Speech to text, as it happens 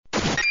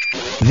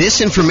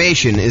This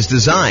information is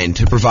designed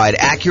to provide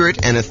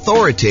accurate and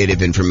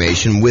authoritative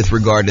information with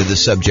regard to the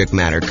subject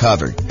matter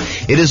covered.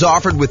 It is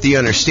offered with the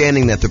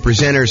understanding that the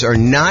presenters are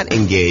not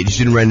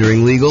engaged in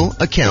rendering legal,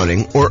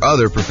 accounting, or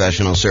other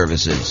professional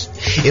services.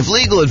 If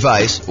legal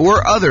advice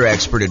or other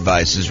expert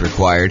advice is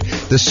required,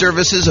 the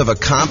services of a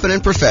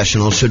competent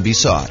professional should be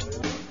sought.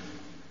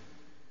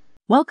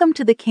 Welcome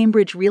to the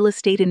Cambridge Real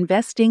Estate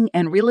Investing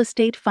and Real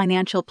Estate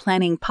Financial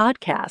Planning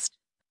Podcast.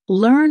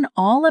 Learn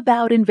all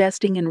about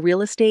investing in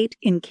real estate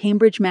in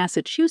Cambridge,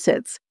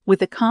 Massachusetts, with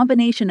a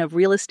combination of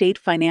real estate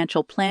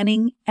financial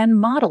planning and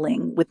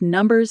modeling with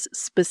numbers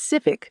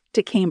specific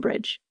to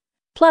Cambridge.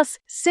 Plus,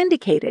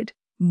 syndicated,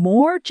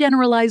 more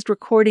generalized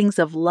recordings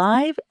of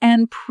live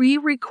and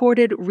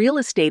pre-recorded real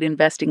estate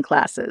investing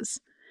classes.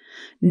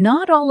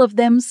 Not all of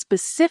them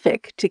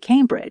specific to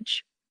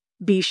Cambridge.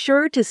 Be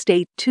sure to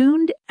stay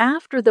tuned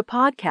after the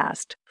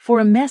podcast for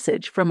a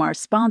message from our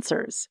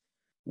sponsors.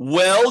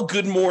 Well,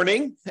 good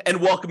morning and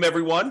welcome,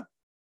 everyone.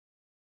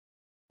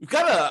 We've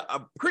got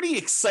a pretty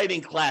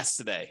exciting class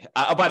today.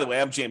 By the way,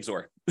 I'm James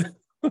Orr.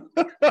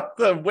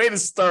 The way to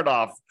start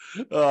off.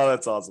 Oh,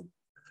 that's awesome.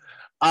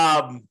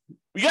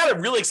 We got a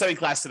really exciting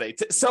class today.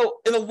 So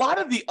in a lot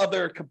of the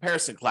other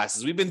comparison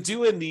classes, we've been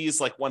doing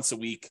these like once a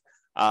week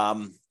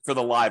for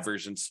the live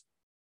versions.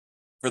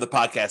 For the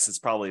podcast, it's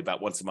probably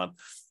about once a month.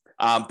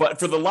 But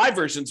for the live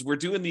versions, we're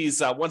doing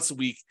these once a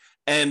week.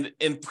 And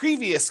in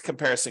previous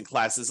comparison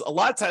classes, a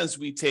lot of times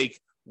we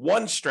take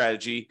one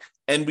strategy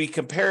and we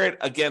compare it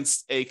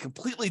against a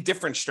completely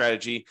different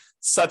strategy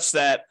such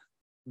that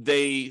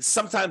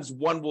sometimes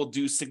one will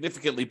do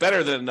significantly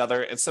better than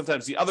another, and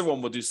sometimes the other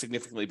one will do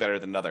significantly better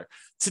than another.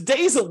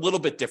 Today's a little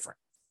bit different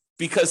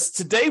because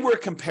today we're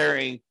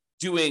comparing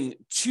doing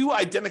two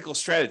identical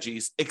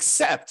strategies,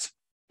 except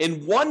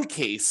in one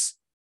case,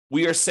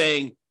 we are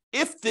saying,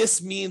 if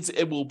this means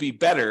it will be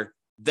better,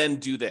 then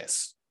do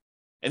this.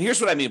 And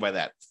here's what I mean by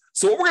that.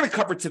 So what we're going to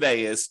cover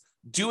today is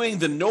doing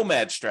the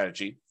nomad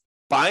strategy,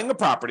 buying a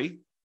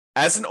property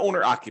as an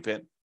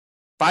owner-occupant,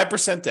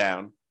 5%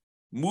 down,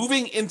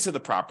 moving into the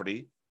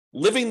property,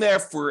 living there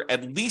for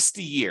at least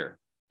a year.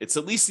 It's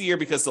at least a year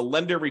because the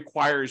lender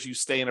requires you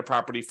stay in a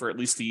property for at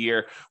least a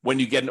year when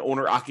you get an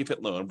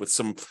owner-occupant loan, with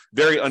some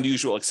very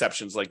unusual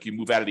exceptions, like you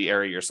move out of the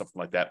area or something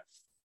like that.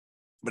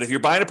 But if you're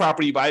buying a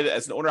property, you buy it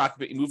as an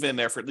owner-occupant, you move in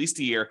there for at least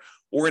a year,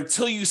 or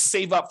until you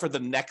save up for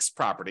the next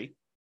property.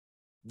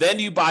 Then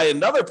you buy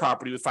another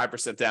property with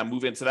 5% down,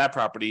 move into that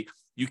property.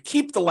 You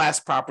keep the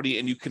last property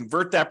and you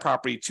convert that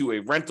property to a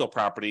rental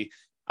property.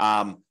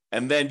 And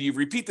then you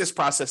repeat this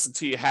process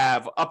until you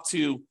have up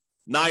to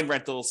 9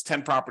 rentals,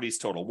 10 properties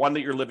total, one that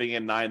you're living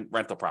in, 9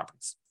 rental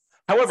properties.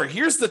 However,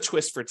 here's the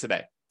twist for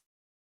today.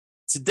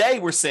 Today,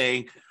 we're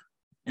saying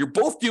you're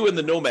both doing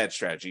the nomad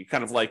strategy,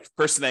 kind of like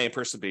person A and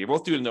person B. You're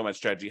both doing the nomad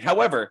strategy.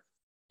 However,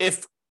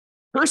 if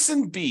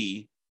person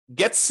B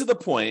gets to the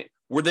point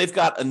where they've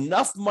got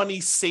enough money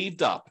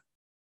saved up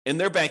in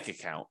their bank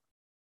account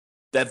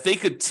that they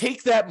could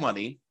take that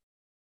money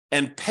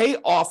and pay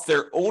off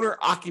their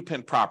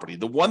owner-occupant property,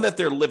 the one that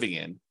they're living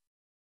in,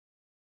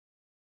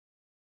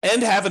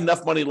 and have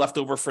enough money left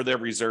over for their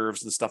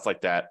reserves and stuff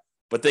like that,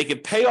 but they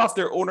could pay off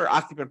their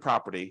owner-occupant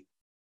property.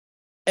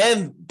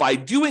 And by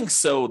doing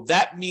so,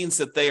 that means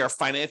that they are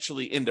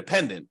financially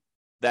independent,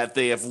 that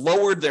they have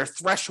lowered their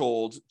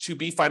threshold to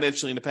be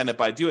financially independent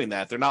by doing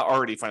that. They're not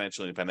already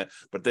financially independent,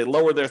 but they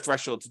lower their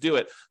threshold to do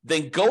it.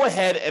 Then go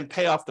ahead and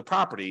pay off the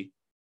property,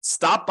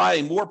 stop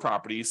buying more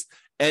properties,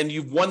 and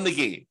you've won the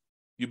game.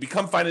 You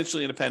become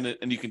financially independent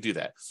and you can do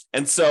that.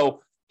 And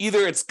so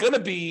either it's going to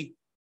be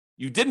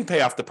you didn't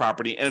pay off the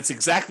property and it's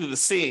exactly the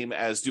same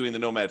as doing the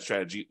nomad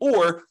strategy,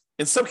 or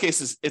in some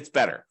cases, it's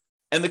better.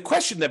 And the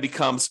question then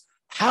becomes,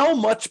 how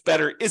much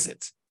better is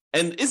it?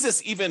 And is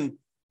this even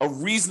a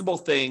reasonable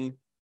thing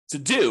to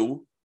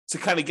do to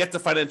kind of get to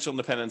financial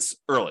independence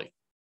early?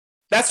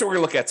 That's what we're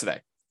going to look at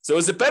today. So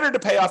is it better to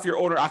pay off your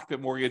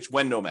owner-occupant mortgage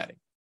when nomading?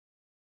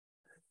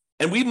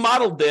 And we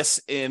modeled this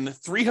in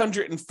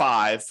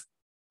 305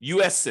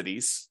 U.S.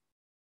 cities,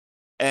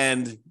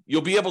 and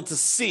you'll be able to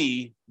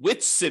see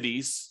which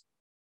cities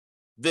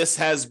this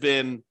has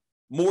been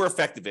more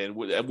effective in,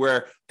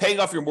 where paying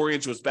off your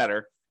mortgage was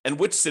better, and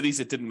which cities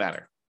it didn't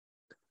matter.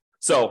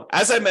 So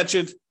as I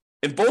mentioned,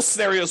 in both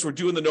scenarios, we're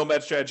doing the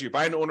nomad strategy. You're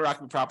buying an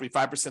owner-occupant property,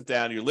 5%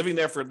 down. You're living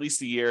there for at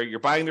least a year. You're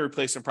buying the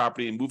replacement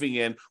property and moving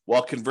in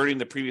while converting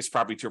the previous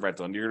property to a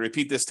rental. And you're going to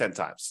repeat this 10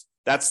 times.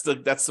 That's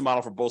the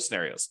model for both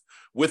scenarios.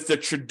 With the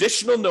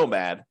traditional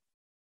nomad,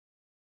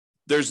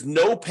 there's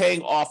no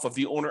paying off of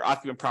the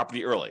owner-occupant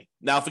property early.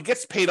 Now, if it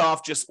gets paid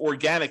off just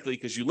organically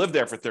because you lived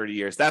there for 30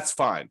 years, that's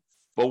fine.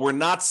 But we're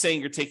not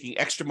saying you're taking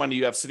extra money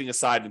you have sitting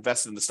aside,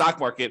 invested in the stock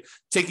market,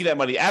 taking that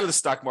money out of the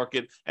stock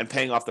market and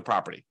paying off the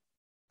property.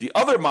 The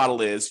other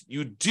model is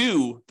you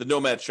do the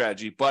nomad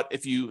strategy, but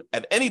if you,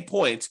 at any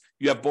point,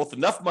 you have both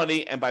enough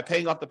money and by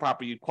paying off the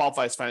property, you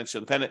qualify as financially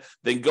independent,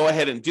 then go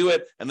ahead and do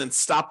it and then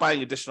stop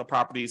buying additional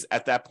properties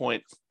at that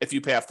point if you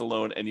pay off the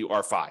loan and you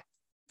are fine.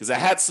 Because I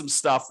had some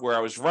stuff where I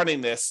was running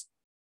this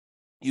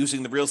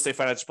using the real estate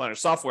financial planner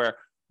software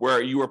where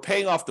you were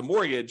paying off the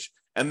mortgage,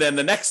 and then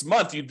the next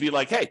month you'd be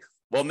like, hey,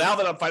 well, now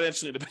that I'm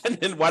financially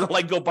independent, why don't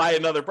I go buy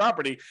another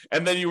property?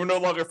 And then you were no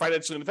longer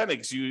financially independent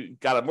because you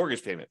got a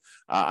mortgage payment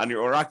on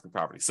your owner-occupant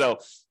property. So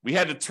we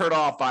had to turn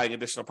off buying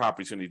additional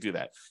properties when you do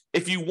that.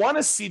 If you want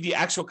to see the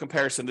actual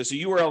comparison, there's a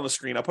URL on the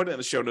screen. I'll put it in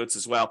the show notes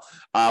as well.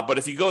 But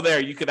if you go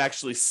there, you could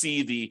actually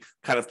see the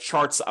kind of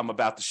charts I'm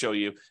about to show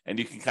you, and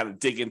you can kind of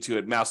dig into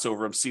it, mouse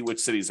over them, see which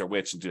cities are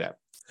which, and do that.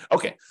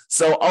 Okay,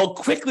 so I'll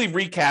quickly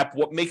recap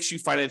what makes you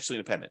financially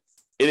independent.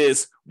 It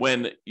is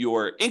when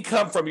your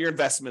income from your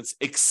investments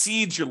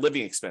exceeds your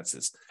living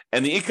expenses.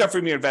 And the income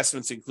from your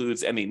investments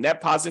includes any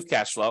net positive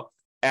cash flow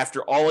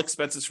after all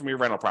expenses from your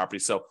rental property.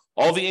 So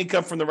all the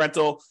income from the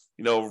rental,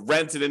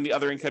 rent and any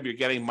other income you're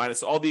getting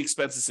minus all the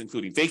expenses,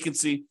 including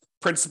vacancy,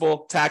 principal,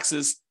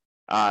 taxes,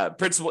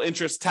 principal,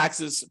 interest,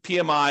 taxes,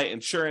 PMI,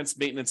 insurance,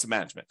 maintenance, and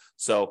management.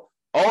 So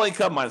all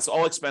income minus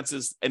all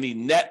expenses, any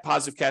net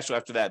positive cash flow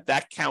after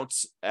that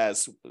counts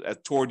as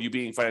toward you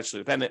being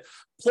financially independent,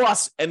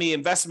 plus any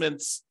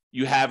investments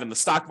you have in the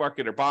stock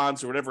market or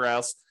bonds or whatever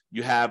else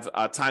you have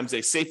times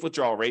a safe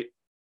withdrawal rate.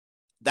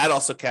 That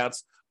also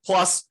counts.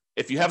 Plus,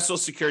 if you have Social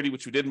Security,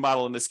 which we didn't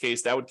model in this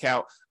case, that would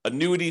count.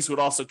 Annuities would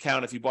also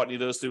count if you bought any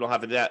of those. We don't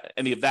have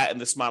any of that in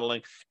this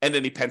modeling, and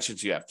any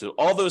pensions you have. So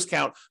all those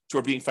count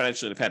toward being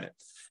financially independent.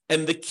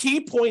 And the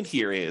key point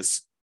here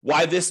is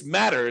why this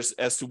matters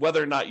as to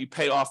whether or not you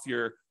pay off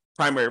your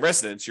primary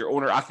residence, your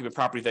owner-occupant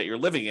property that you're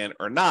living in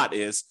or not,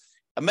 is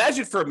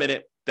imagine for a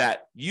minute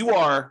that you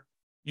are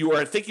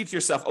thinking to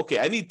yourself, okay,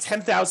 I need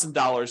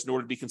 $10,000 in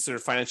order to be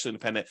considered financially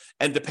independent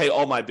and to pay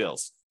all my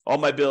bills. All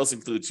my bills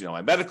includes,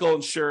 my medical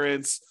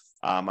insurance,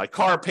 my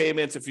car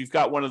payments, if you've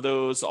got one of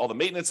those, all the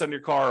maintenance on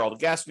your car, all the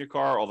gas in your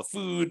car, all the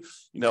food,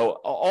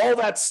 all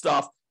that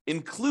stuff,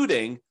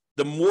 including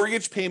the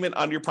mortgage payment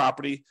on your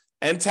property,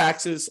 and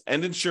taxes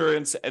and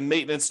insurance and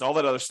maintenance and all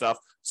that other stuff.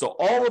 So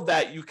all of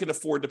that you can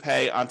afford to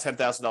pay on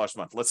 $10,000 a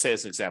month, let's say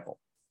as an example.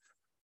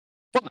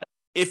 But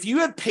if you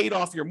had paid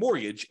off your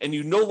mortgage and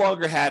you no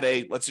longer had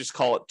let's just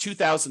call it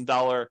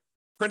 $2,000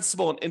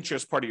 principal and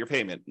interest part of your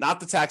payment,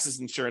 not the taxes,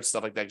 insurance,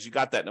 stuff like that, because you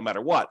got that no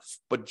matter what,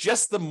 but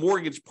just the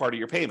mortgage part of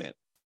your payment,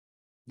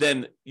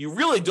 then you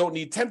really don't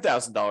need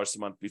 $10,000 a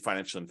month to be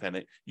financially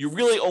independent. You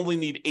really only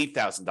need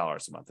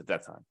 $8,000 a month at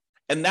that time.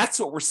 And that's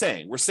what we're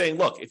saying. We're saying,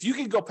 look, if you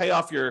can go pay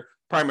off your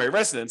primary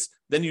residence,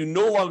 then you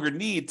no longer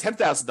need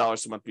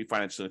 $10,000 a month to be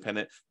financially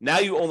independent. Now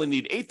you only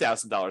need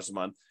 $8,000 a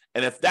month.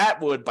 And if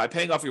that would, by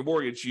paying off your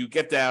mortgage, you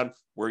get down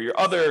where your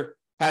other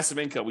passive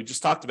income we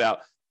just talked about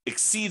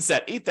exceeds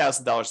that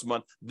 $8,000 a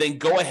month, then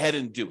go ahead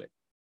and do it.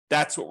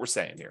 That's what we're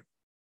saying here.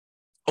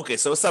 Okay,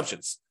 so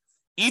assumptions.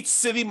 Each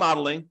city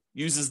modeling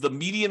uses the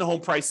median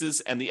home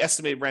prices and the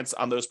estimated rents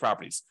on those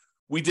properties.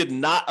 We did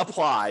not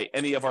apply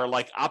any of our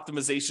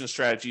optimization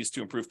strategies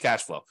to improve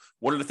cash flow.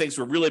 One of the things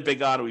we're really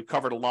big on, and we've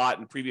covered a lot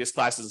in previous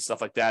classes and stuff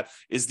like that,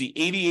 is the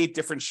 88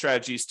 different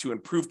strategies to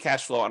improve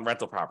cash flow on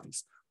rental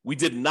properties. We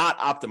did not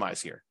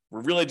optimize here.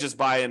 We're really just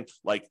buying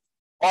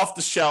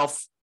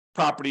off-the-shelf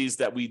properties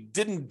that we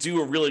didn't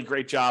do a really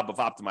great job of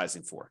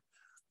optimizing for.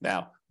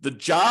 Now, the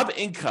job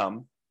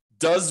income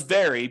does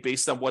vary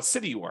based on what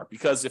city you are,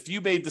 because if you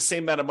made the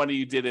same amount of money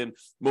you did in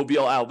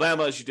Mobile,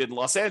 Alabama as you did in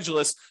Los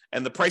Angeles,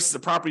 and the prices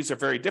of properties are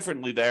very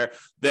differently there,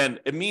 then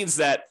it means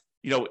that,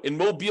 in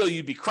Mobile,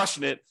 you'd be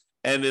crushing it,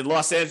 and in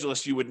Los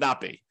Angeles, you would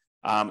not be.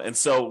 And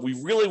so we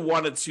really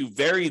wanted to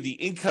vary the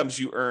incomes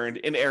you earned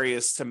in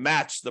areas to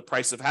match the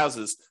price of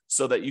houses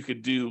so that you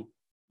could do,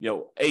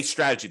 a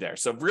strategy there.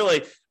 So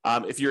really,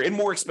 if you're in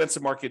more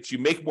expensive markets, you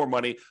make more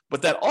money,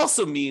 but that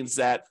also means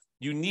that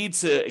you need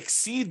to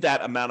exceed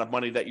that amount of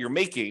money that you're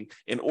making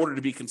in order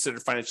to be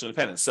considered financially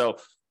independent. So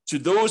to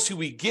those who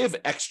we give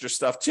extra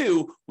stuff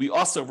to, we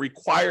also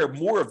require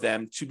more of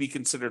them to be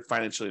considered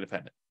financially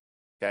independent.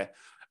 Okay.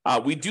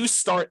 We do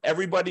start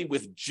everybody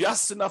with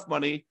just enough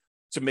money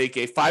to make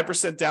a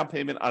 5% down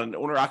payment on an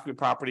owner-occupant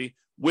property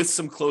with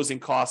some closing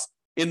costs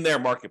in their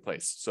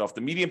marketplace. So if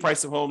the median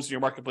price of homes in your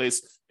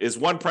marketplace is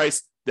one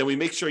price, then we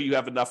make sure you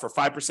have enough for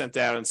 5%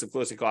 down and some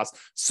closing costs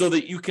so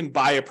that you can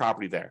buy a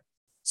property there.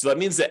 So that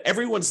means that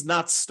everyone's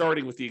not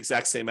starting with the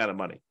exact same amount of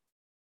money.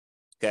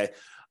 Okay.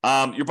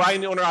 You're buying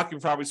the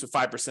owner-occupant properties with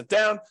 5%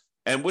 down,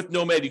 and with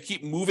Nomad, you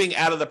keep moving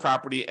out of the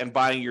property and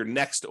buying your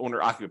next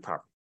owner-occupant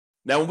property.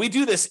 Now, when we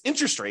do this, the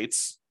interest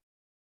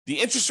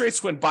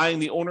rates when buying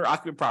the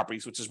owner-occupant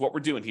properties, which is what we're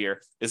doing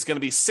here, is going to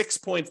be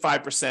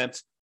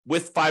 6.5%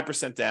 with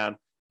 5% down.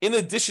 In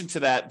addition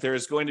to that, there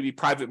is going to be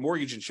private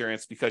mortgage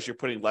insurance because you're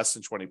putting less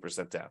than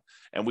 20% down.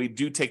 And we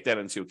do take that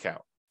into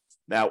account.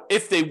 Now,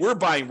 if they were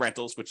buying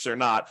rentals, which they're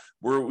not,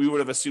 we would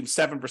have assumed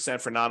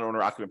 7% for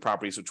non-owner occupant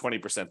properties with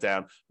 20%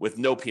 down with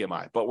no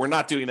PMI. But we're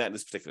not doing that in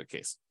this particular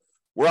case.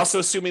 We're also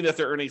assuming that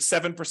they're earning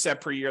 7%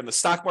 per year in the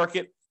stock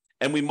market.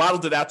 And we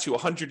modeled it out to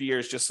 100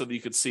 years just so that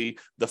you could see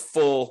the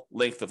full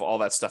length of all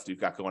that stuff that you've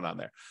got going on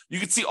there. You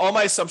can see all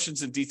my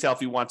assumptions in detail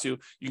if you want to.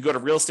 You can go to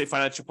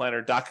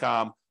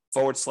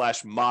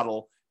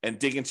realestatefinancialplanner.com/model and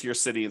dig into your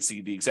city and see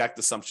the exact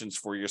assumptions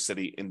for your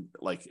city in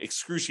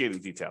excruciating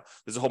detail.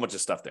 There's a whole bunch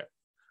of stuff there.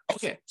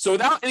 Okay, so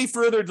without any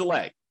further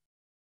delay,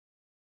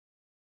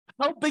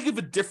 how big of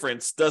a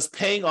difference does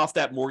paying off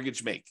that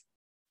mortgage make?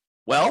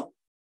 Well,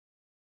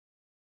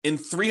 in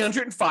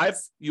 305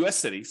 US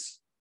cities,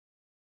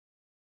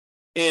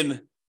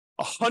 in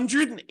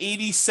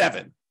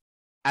 187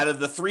 out of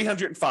the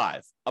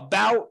 305,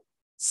 about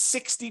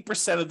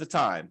 60% of the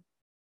time,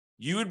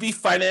 you would be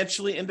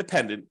financially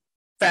independent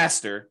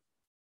faster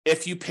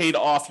if you paid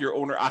off your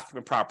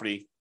owner-occupant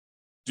property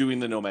doing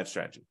the nomad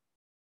strategy.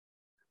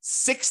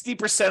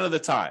 60% of the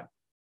time,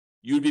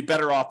 you would be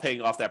better off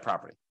paying off that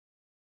property.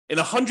 In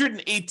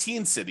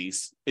 118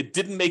 cities, it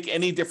didn't make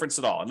any difference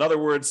at all. In other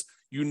words,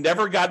 you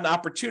never got an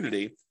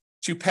opportunity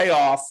to pay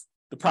off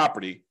the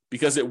property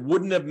because it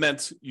wouldn't have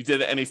meant you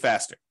did it any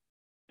faster.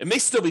 It may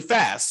still be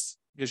fast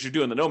because you're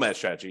doing the nomad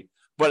strategy,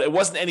 but it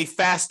wasn't any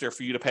faster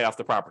for you to pay off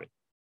the property.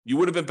 You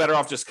would have been better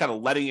off just kind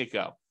of letting it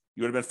go.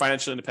 You would have been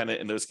financially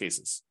independent in those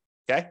cases,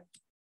 okay?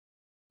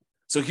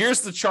 So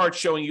here's the chart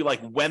showing you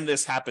like when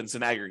this happens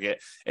in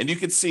aggregate. And you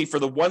can see for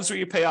the ones where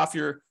you pay off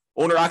your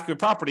owner-occupant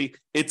property,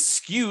 it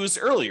skews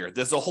earlier.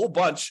 There's a whole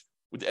bunch.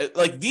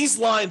 Like these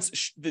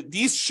lines,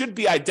 these should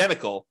be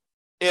identical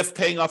if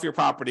paying off your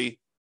property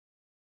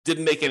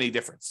didn't make any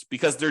difference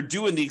because they're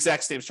doing the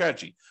exact same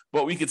strategy.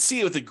 But we could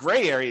see with the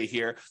gray area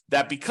here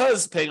that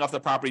because paying off the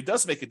property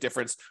does make a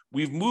difference,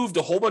 we've moved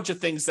a whole bunch of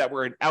things that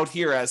were out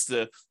here as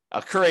to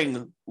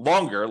occurring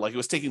longer, like it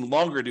was taking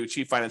longer to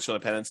achieve financial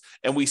independence,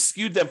 and we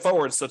skewed them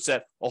forward such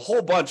that a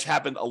whole bunch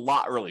happened a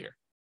lot earlier,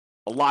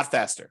 a lot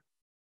faster.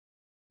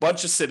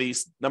 Bunch of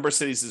cities, number of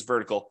cities is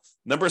vertical,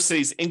 number of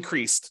cities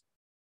increased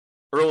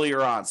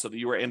earlier on so that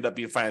you were end up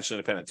being financially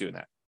independent doing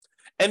that.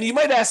 And you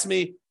might ask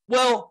me,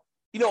 well,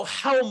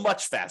 how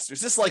much faster?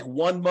 Is this like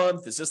 1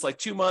 month? Is this like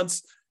 2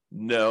 months?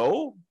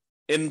 No.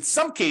 In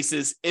some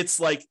cases, it's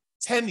like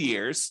 10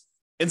 years.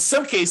 In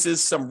some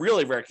cases, some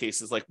really rare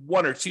cases, like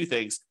 1 or 2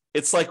 things,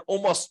 it's like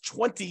almost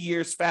 20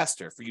 years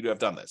faster for you to have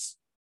done this,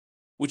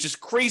 which is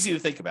crazy to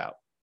think about.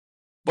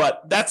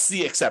 But that's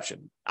the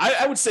exception.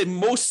 I would say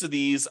most of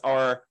these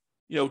are,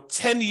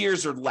 10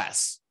 years or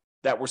less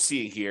that we're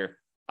seeing here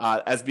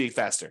as being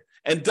faster.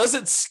 And does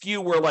it skew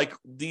where like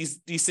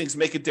these things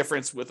make a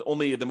difference with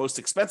only the most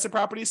expensive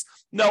properties?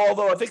 No,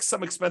 although I think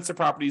some expensive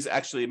properties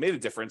actually made a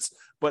difference.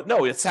 But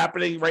no, it's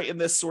happening right in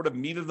this sort of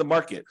meat of the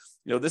market.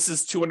 This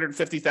is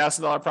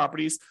 $250,000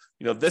 properties.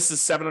 This is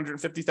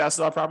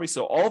 $750,000 properties.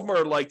 So all of them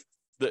are like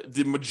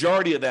the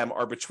majority of them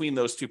are between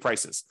those two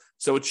prices.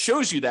 So it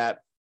shows you that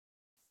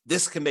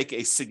this can make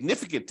a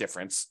significant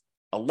difference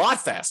a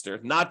lot faster,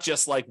 not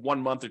just like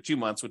 1 month or 2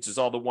 months, which is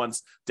all the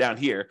ones down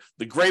here.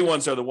 The gray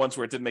ones are the ones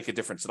where it didn't make a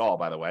difference at all,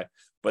 by the way.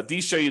 But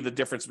these show you the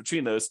difference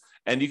between those.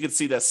 And you can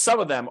see that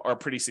some of them are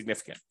pretty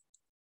significant.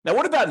 Now,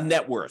 what about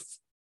net worth?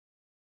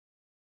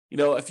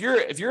 If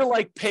you're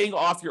like paying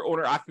off your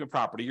owner-occupant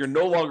property, you're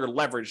no longer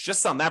leveraged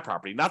just on that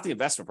property, not the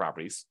investment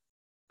properties,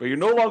 but you're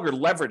no longer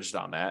leveraged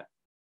on that.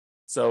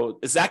 So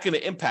is that going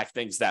to impact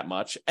things that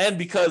much? And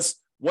because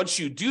once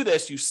you do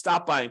this, you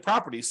stop buying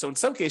properties. So in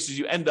some cases,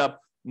 you end up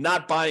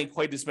not buying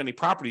quite as many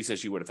properties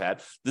as you would have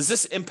had. Does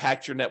this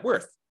impact your net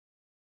worth?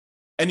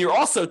 And you're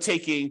also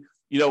taking,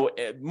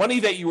 money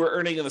that you were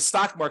earning in the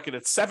stock market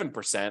at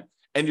 7%,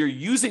 and you're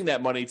using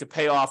that money to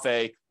pay off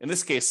in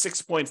this case,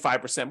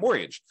 6.5%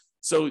 mortgage.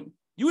 So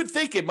you would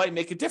think it might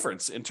make a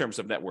difference in terms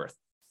of net worth.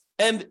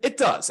 And it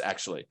does,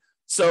 actually.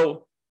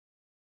 So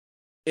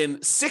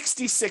in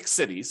 66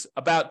 cities,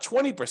 about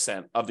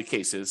 20% of the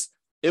cases,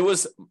 it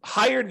was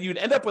higher. You'd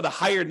end up with a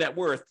higher net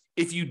worth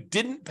if you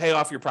didn't pay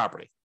off your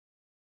property.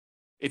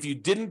 If you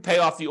didn't pay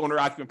off the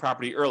owner-occupant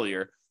property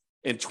earlier,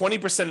 in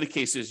 20% of the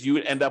cases, you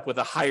would end up with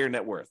a higher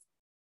net worth.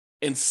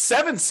 In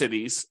 7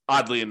 cities,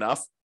 oddly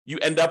enough, you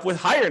end up with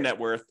higher net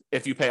worth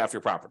if you pay off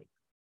your property,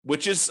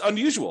 which is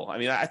unusual. I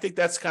mean, I think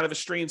that's kind of a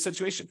strange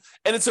situation.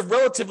 And it's a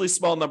relatively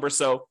small number,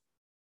 so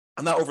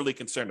I'm not overly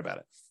concerned about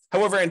it.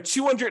 However, in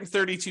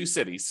 232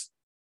 cities,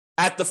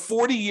 at the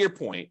 40-year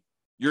point,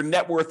 your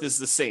net worth is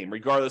the same,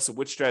 regardless of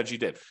which strategy you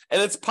did. And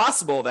it's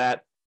possible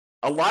that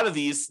a lot of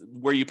these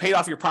where you paid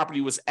off your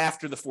property was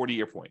after the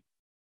 40-year point,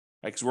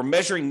 right? Because we're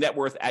measuring net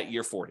worth at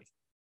year 40.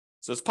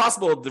 So it's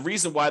possible the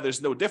reason why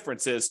there's no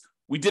difference is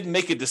we didn't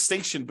make a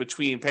distinction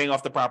between paying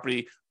off the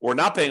property or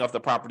not paying off the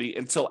property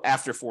until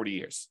after 40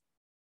 years.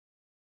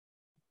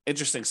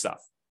 Interesting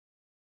stuff.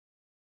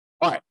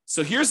 All right,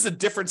 so here's the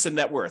difference in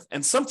net worth.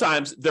 And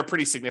sometimes they're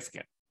pretty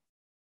significant.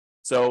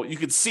 So you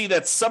can see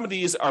that some of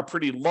these are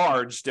pretty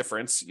large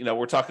difference.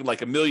 We're talking like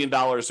 $1 million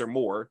or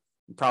more.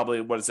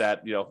 Probably, what is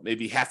that?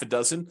 Maybe half a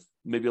dozen,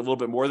 maybe a little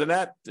bit more than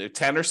that,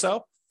 10 or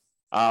so.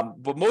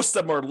 But most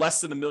of them are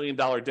less than $1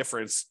 million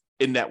difference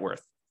in net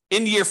worth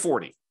in year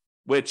 40,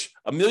 which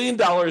 $1 million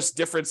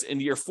difference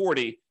in year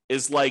 40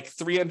 is like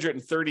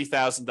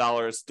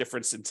 $330,000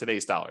 difference in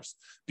today's dollars.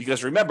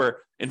 Because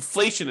remember,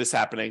 inflation is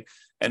happening,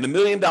 and $1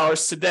 million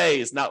today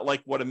is not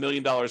like what $1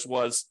 million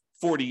was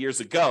 40 years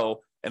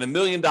ago, and $1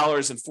 million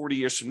in 40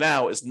 years from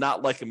now is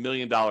not like $1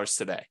 million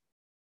today.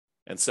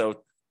 And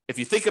so if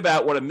you think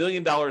about what $1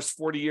 million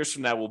 40 years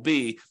from now will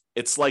be,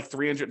 it's like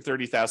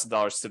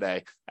 $330,000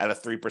 today at a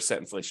 3%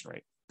 inflation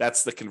rate.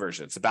 That's the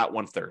conversion. It's about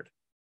 1/3.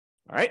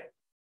 All right.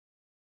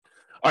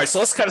 All right, so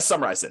let's kind of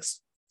summarize this.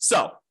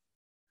 So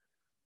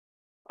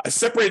I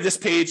separated this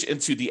page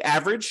into the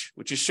average,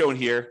 which is shown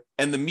here,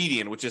 and the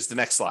median, which is the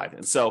next slide.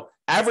 And so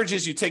average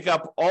is you take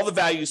up all the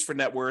values for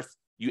net worth,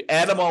 you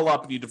add them all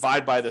up, and you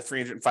divide by the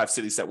 305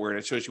 cities that we're in.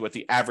 It shows you what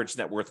the average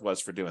net worth was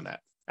for doing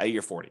that at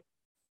year 40.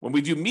 When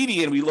we do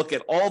median, we look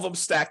at all of them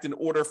stacked in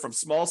order from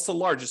smallest to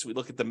largest. We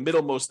look at the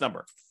middlemost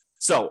number.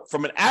 So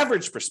from an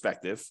average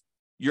perspective,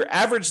 your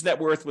average net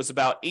worth was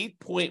about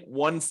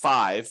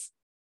 $8.15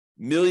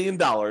 million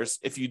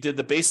if you did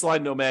the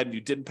baseline nomad and you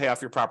didn't pay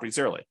off your properties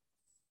early.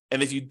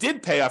 And if you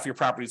did pay off your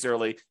properties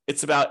early,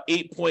 it's about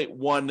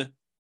 8.11.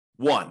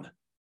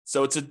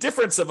 So it's a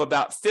difference of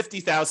about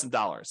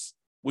 $50,000,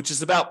 which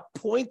is about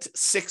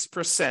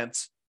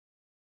 0.6%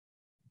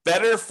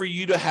 better for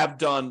you to have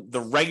done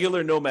the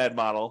regular nomad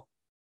model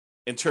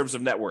in terms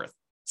of net worth.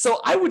 So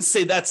I would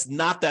say that's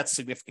not that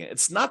significant.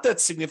 It's not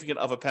that significant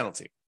of a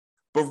penalty.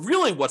 But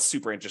really what's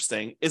super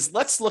interesting is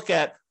let's look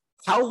at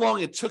how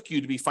long it took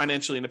you to be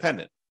financially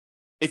independent.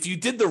 If you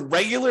did the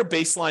regular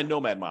baseline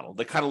nomad model,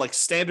 the kind of like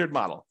standard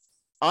model,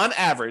 on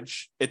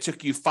average, it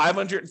took you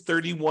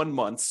 531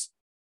 months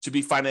to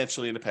be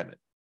financially independent.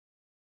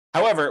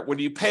 However, when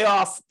you pay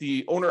off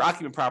the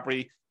owner-occupant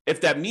property,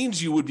 if that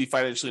means you would be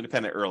financially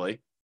independent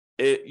early,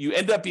 you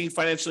end up being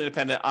financially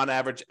independent on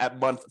average at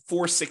month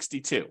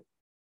 462.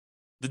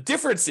 The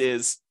difference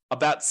is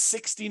about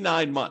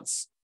 69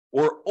 months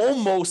or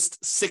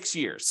almost 6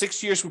 years.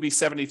 6 years would be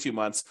 72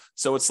 months.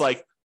 So it's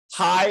like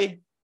high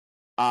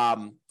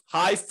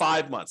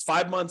 5 months,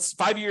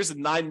 5 years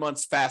and 9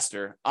 months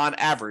faster on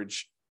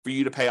average for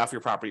you to pay off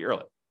your property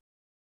early.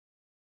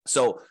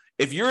 So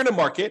if you're in a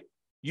market,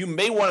 you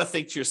may want to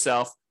think to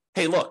yourself,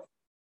 hey, look,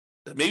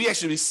 maybe I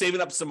should be saving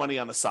up some money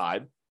on the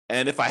side.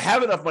 And if I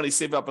have enough money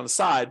saved up on the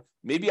side,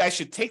 maybe I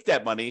should take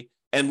that money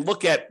and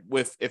look at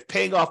if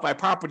paying off my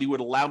property would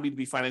allow me to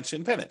be financially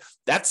independent.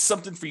 That's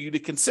something for you to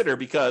consider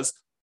because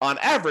on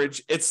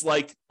average, it's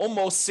like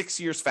almost 6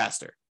 years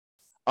faster.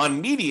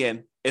 On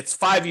median, it's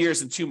 5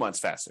 years and 2 months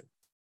faster.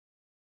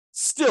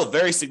 Still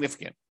very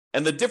significant.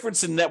 And the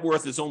difference in net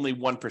worth is only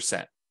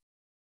 1%.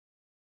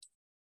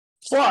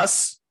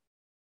 Plus,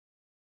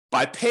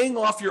 by paying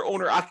off your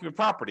owner-occupant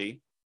property,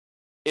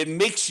 it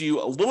makes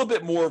you a little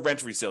bit more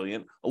rent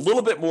resilient, a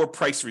little bit more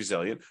price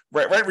resilient.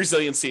 Rent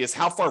resiliency is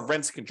how far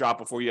rents can drop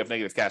before you have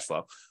negative cash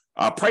flow.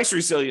 Price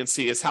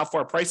resiliency is how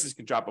far prices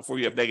can drop before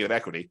you have negative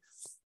equity.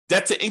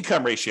 Debt to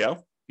income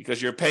ratio,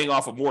 because you're paying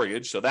off a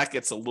mortgage, so that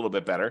gets a little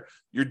bit better.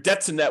 Your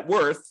debt to net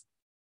worth,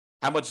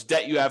 how much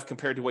debt you have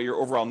compared to what your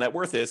overall net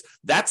worth is,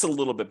 that's a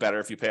little bit better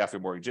if you pay off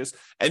your mortgages.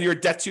 And your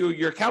debt to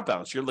your account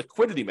balance, your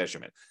liquidity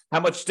measurement, how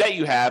much debt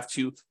you have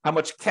to how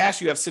much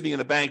cash you have sitting in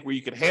the bank where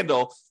you can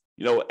handle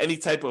any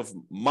type of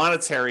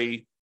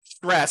monetary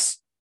stress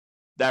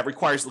that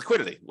requires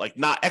liquidity, like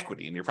not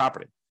equity in your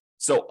property.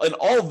 So in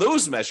all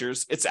those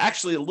measures, it's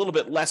actually a little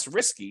bit less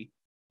risky.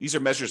 These are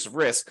measures of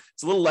risk.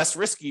 It's a little less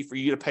risky for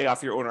you to pay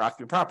off your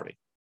owner-occupant property.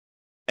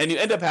 And you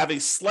end up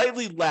having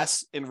slightly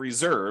less in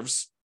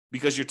reserves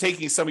because you're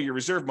taking some of your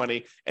reserve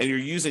money and you're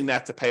using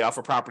that to pay off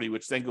a property,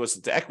 which then goes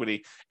into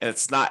equity, and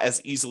it's not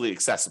as easily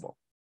accessible.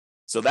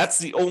 So that's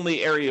the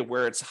only area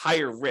where it's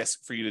higher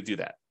risk for you to do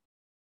that.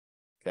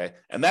 Okay,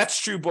 and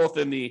that's true both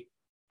in the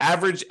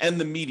average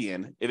and the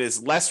median. It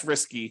is less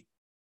risky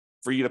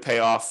for you to pay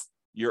off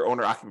your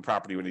owner-occupant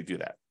property when you do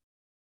that.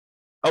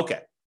 Okay,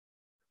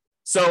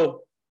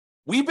 so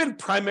we've been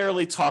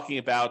primarily talking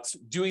about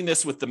doing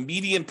this with the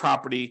median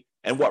property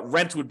and what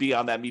rent would be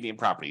on that median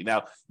property.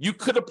 Now, you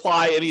could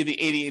apply any of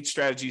the 88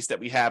 strategies that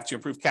we have to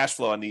improve cash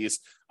flow on these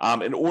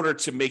in order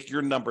to make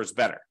your numbers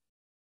better.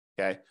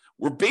 Okay,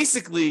 we're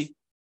basically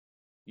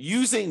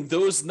using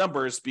those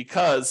numbers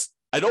because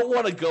I don't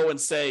want to go and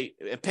say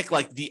and pick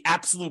like the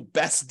absolute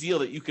best deal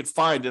that you could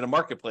find in a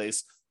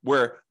marketplace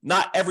where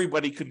not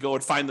everybody could go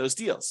and find those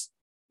deals.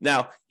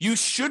 Now, you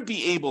should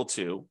be able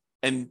to,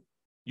 and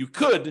you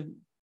could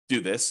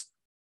do this,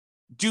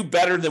 do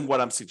better than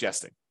what I'm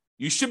suggesting.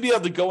 You should be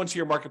able to go into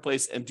your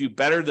marketplace and do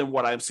better than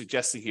what I'm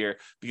suggesting here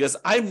because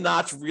I'm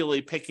not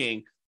really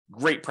picking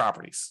great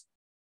properties.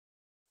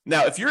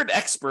 Now, if you're an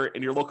expert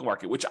in your local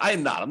market, which I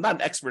am not, I'm not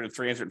an expert in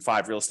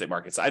 305 real estate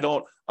markets. I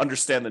don't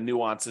understand the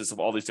nuances of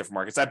all these different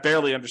markets. I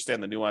barely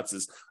understand the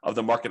nuances of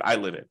the market I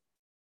live in.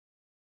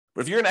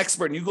 But if you're an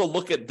expert and you go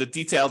look at the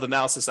detailed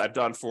analysis I've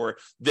done for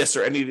this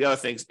or any of the other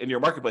things in your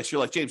marketplace, you're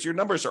like, James, your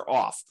numbers are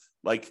off.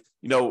 Like,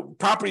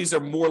 properties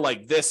are more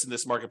like this in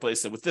this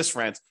marketplace than with this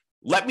rent.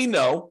 Let me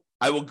know.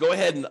 I will go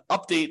ahead and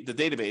update the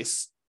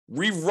database,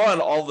 rerun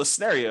all the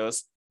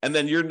scenarios, and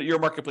then your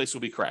marketplace will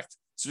be correct.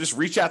 So just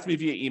reach out to me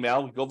via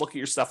email, go look at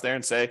your stuff there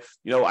and say,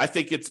 I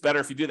think it's better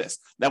if you do this.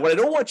 Now, what I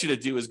don't want you to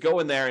do is go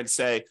in there and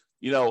say,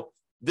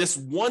 this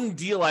one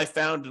deal I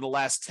found in the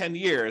last 10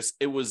 years,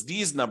 it was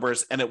these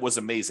numbers and it was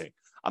amazing.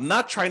 I'm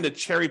not trying to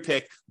cherry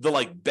pick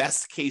the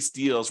best case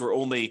deals where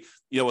only,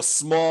 a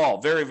small,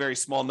 very, very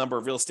small number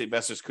of real estate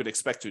investors could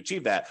expect to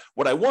achieve that.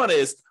 What I want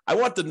is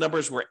the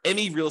numbers where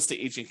any real estate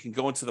agent can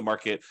go into the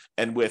market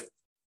and with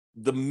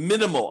the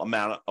minimal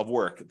amount of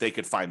work, they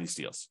could find these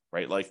deals,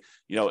 right?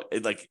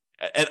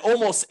 At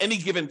almost any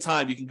given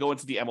time, you can go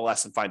into the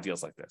MLS and find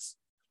deals like this.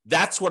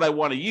 That's what I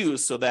want to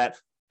use so that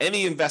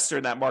any investor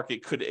in that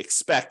market could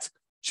expect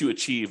to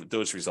achieve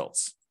those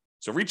results.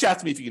 So reach out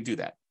to me if you can do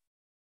that.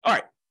 All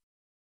right.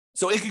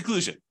 So in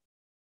conclusion,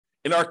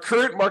 in our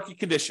current market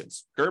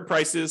conditions, current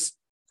prices,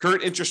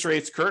 current interest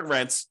rates, current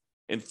rents,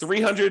 in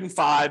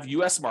 305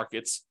 U.S.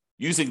 markets,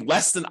 using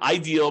less than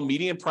ideal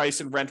median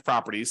price and rent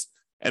properties,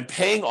 and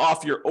paying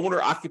off your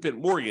owner-occupant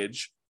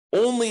mortgage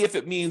only if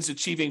it means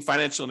achieving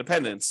financial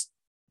independence,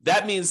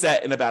 that means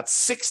that in about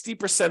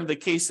 60% of the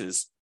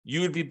cases,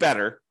 you would be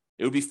better.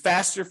 It would be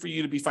faster for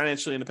you to be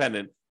financially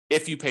independent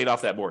if you paid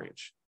off that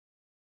mortgage.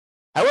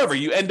 However,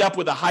 you end up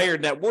with a higher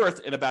net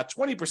worth in about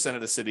 20%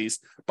 of the cities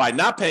by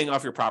not paying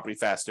off your property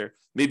faster,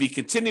 maybe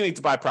continuing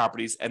to buy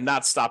properties and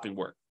not stopping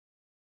work.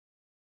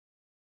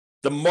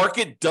 The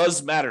market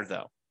does matter,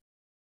 though.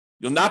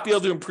 You'll not be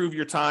able to improve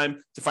your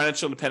time to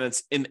financial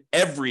independence in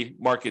every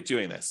market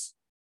doing this.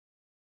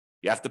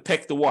 You have to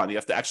pick the one. You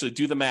have to actually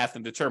do the math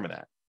and determine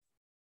that.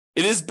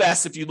 It is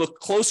best if you look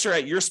closer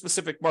at your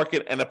specific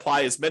market and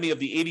apply as many of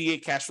the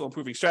 88 cash flow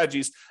improving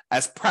strategies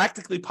as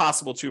practically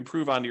possible to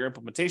improve on your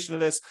implementation of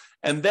this,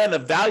 and then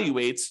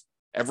evaluate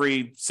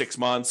every 6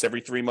 months,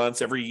 every 3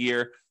 months, every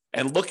year,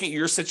 and look at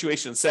your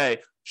situation and say,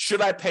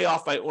 should I pay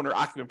off my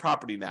owner-occupant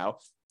property now?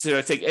 Should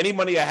I take any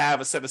money I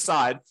have set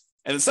aside?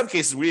 And in some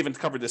cases, we even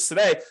covered this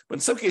today, but in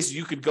some cases,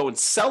 you could go and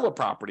sell a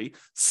property,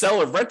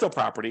 sell a rental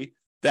property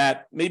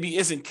that maybe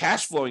isn't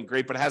cash flowing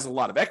great, but has a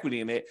lot of equity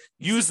in it.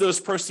 Use those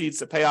proceeds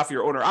to pay off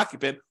your owner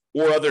occupant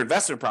or other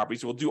investment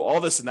properties. We'll do all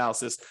this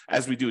analysis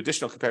as we do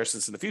additional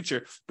comparisons in the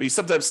future. But you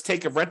sometimes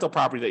take a rental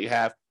property that you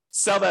have,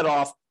 sell that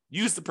off,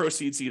 use the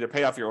proceeds to either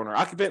pay off your owner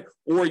occupant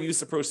or use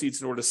the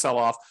proceeds in order to sell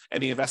off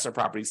any investment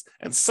properties.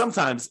 And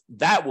sometimes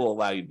that will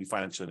allow you to be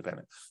financially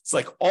independent. It's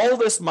like all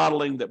this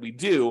modeling that we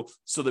do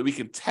so that we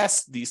can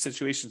test these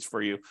situations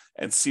for you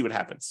and see what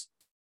happens.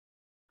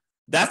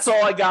 That's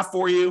all I got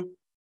for you.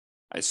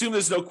 I assume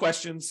there's no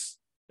questions.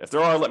 If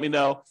there are, let me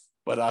know.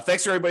 But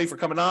thanks everybody for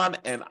coming on,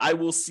 and I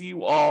will see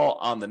you all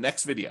on the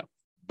next video.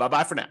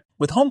 Bye-bye for now.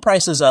 With home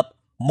prices up,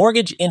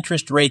 mortgage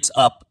interest rates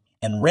up,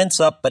 and rents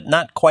up but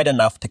not quite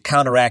enough to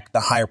counteract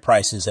the higher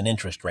prices and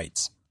interest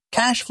rates,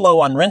 cash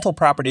flow on rental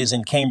properties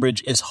in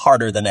Cambridge is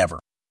harder than ever.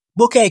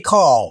 Book a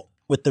call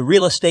with the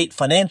Real Estate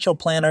Financial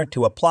Planner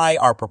to apply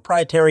our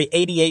proprietary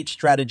 88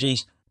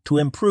 strategies to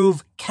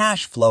improve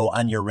cash flow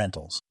on your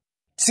rentals.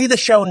 See the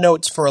show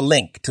notes for a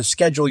link to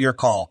schedule your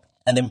call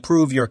and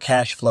improve your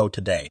cash flow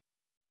today.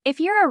 If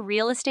you're a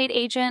real estate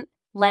agent,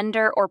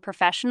 lender, or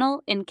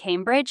professional in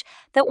Cambridge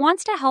that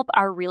wants to help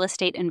our real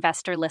estate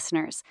investor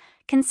listeners,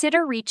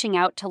 consider reaching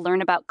out to learn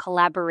about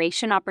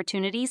collaboration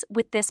opportunities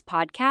with this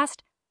podcast.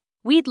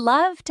 We'd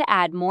love to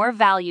add more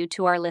value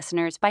to our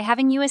listeners by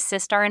having you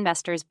assist our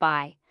investors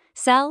buy,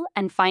 sell,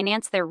 and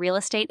finance their real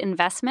estate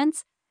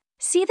investments.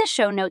 See the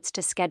show notes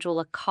to schedule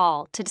a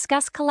call to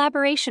discuss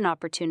collaboration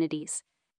opportunities.